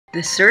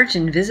The surge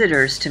in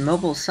visitors to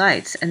mobile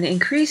sites and the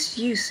increased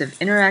use of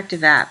interactive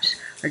apps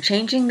are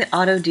changing the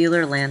auto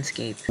dealer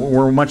landscape.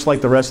 We're much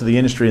like the rest of the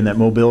industry in that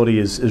mobility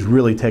is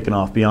really taken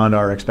off beyond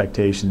our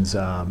expectations.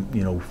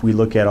 If we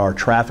look at our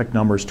traffic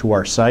numbers to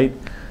our site,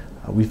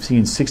 we've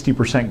seen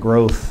 60%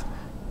 growth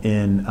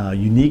in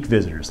unique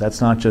visitors.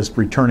 That's not just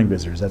returning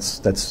visitors.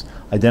 That's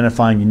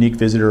identifying unique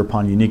visitor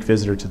upon unique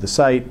visitor to the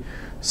site.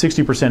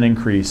 60%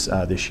 increase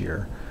this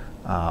year.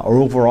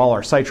 Overall,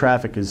 our site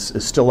traffic is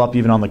still up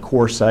even on the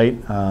core site,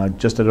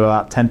 just at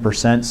about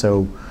 10%.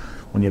 So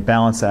when you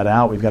balance that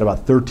out, we've got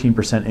about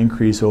 13%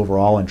 increase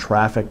overall in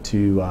traffic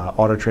to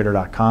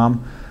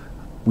autotrader.com.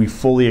 We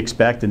fully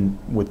expect, and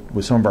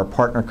with some of our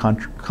partner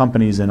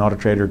companies in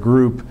AutoTrader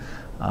Group,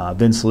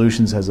 VIN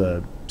Solutions has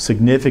a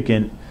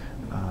significant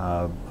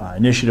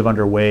initiative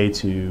underway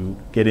to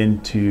get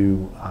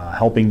into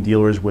helping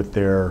dealers with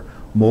their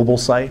mobile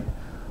site.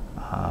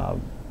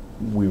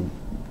 We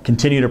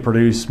continue to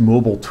produce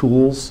mobile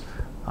tools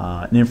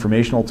and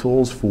informational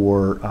tools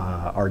for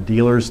our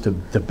dealers to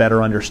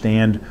better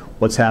understand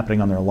what's happening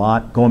on their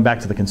lot. Going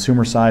back to the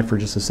consumer side for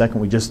just a second,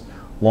 we just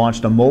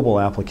launched a mobile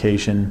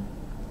application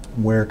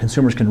where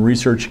consumers can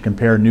research and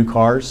compare new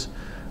cars.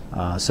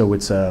 So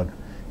it's a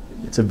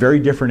very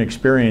different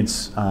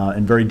experience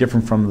and very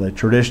different from the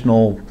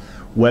traditional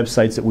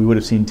websites that we would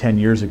have seen 10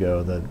 years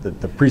ago.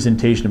 The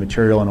presentation of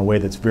material in a way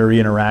that's very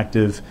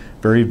interactive,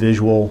 very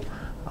visual,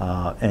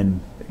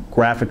 and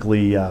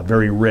graphically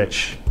very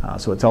rich.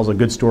 So it tells a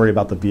good story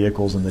about the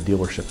vehicles and the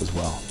dealership as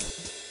well.